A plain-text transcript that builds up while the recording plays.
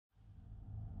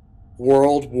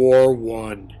World War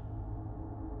I.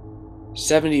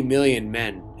 70 million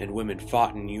men and women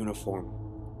fought in uniform.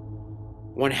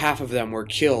 One half of them were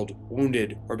killed,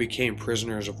 wounded, or became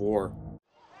prisoners of war.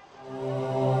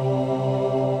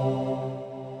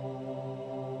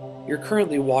 You're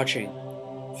currently watching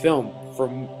film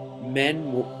from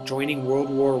men joining World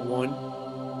War I,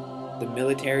 the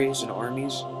militaries and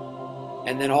armies,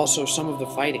 and then also some of the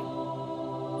fighting.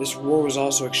 This war was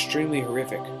also extremely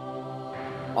horrific.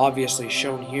 Obviously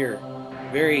shown here,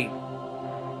 very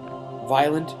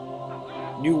violent,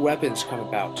 new weapons come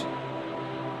about.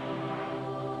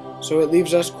 So it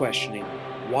leaves us questioning,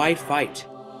 why fight?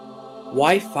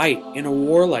 Why fight in a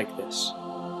war like this?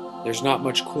 There's not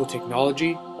much cool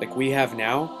technology like we have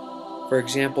now, for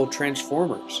example,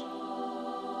 Transformers.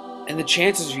 And the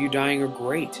chances of you dying are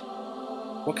great.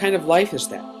 What kind of life is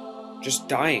that? Just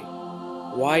dying.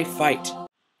 Why fight?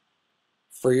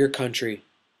 For your country.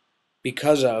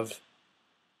 Because of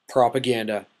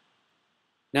propaganda.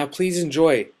 Now please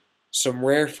enjoy some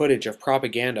rare footage of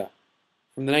propaganda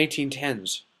from the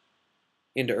 1910s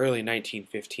into early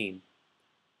 1915.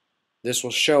 This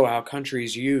will show how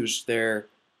countries used their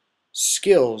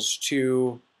skills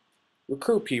to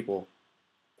recruit people,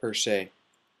 per se.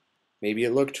 Maybe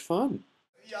it looked fun.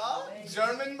 Yeah,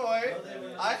 German boy,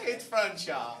 I hate French,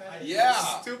 yeah. Yeah.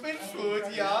 Stupid food,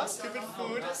 yeah. Stupid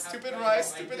food, stupid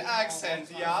rice, stupid accent,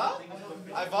 yeah.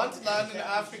 I want to land in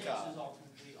Africa.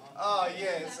 Oh,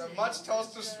 yes, a much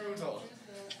toaster strudel.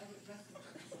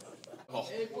 Oh.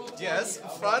 Yes,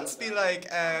 France be like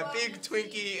a big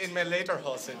Twinkie in my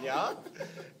lederhosen, yeah?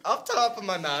 Up top,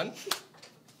 my man.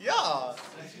 Yeah,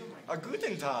 a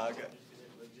guten Tag.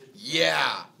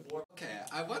 Yeah. Okay,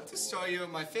 I want to show you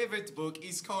my favorite book.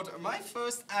 It's called My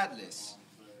First Atlas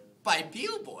by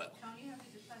Bill Boyle.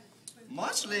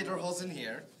 Much later, holes in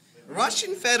here.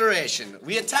 Russian Federation.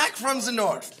 We attack from the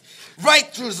north, right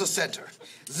through the center.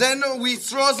 Then we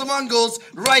throw the Mongols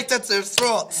right at their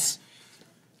throats.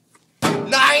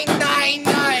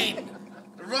 999!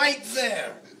 Right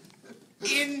there.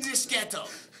 In this ghetto.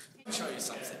 I'll show you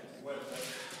something.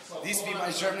 This be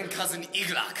my German cousin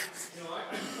Iglak.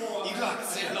 Iglak,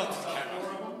 say hello to the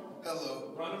camera.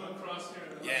 Hello.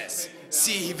 Yes.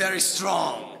 See, he very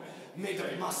strong. Made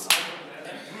of muscle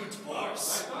and brute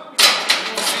force.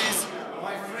 This is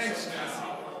my French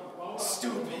cousin.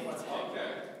 Stupid.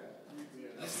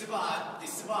 Lift the bar,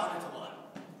 little one.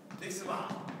 Lift the bar.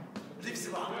 Lift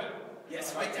the bar.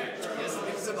 Yes, right there. Yes,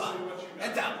 lift the bar.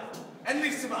 And down. And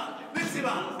lift the bar. Lift the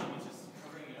bar.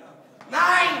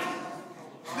 9!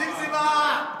 Lift the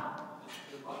bar.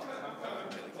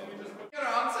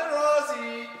 Around St.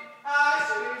 Rosie.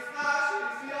 Ashes,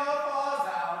 ashes, your falls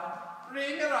down.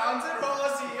 Ring around St.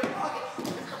 Rosie.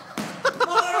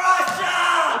 Mother Russia!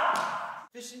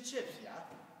 Fish and chips, yeah?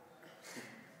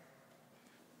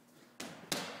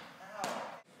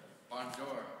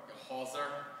 Bonjour, you hoser.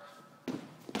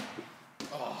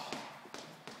 Oh.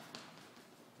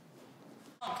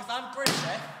 Because I'm British,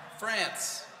 eh?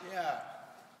 France. Yeah.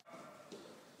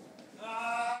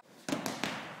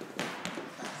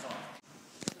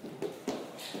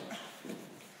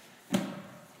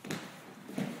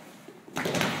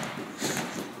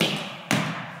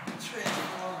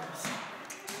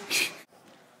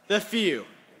 The few.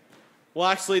 Well,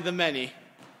 actually, the many.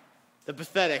 The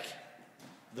pathetic.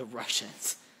 The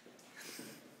Russians.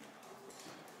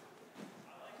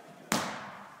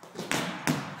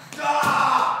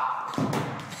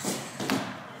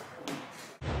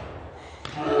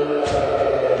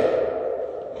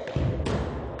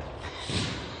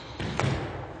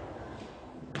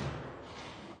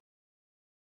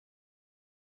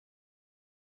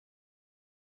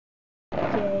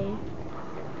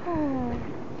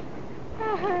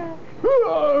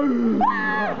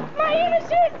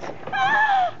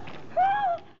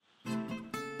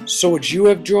 So would you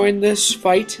have joined this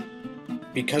fight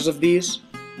because of these?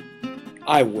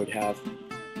 I would have.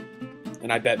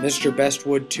 And I bet Mr. Best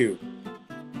would too.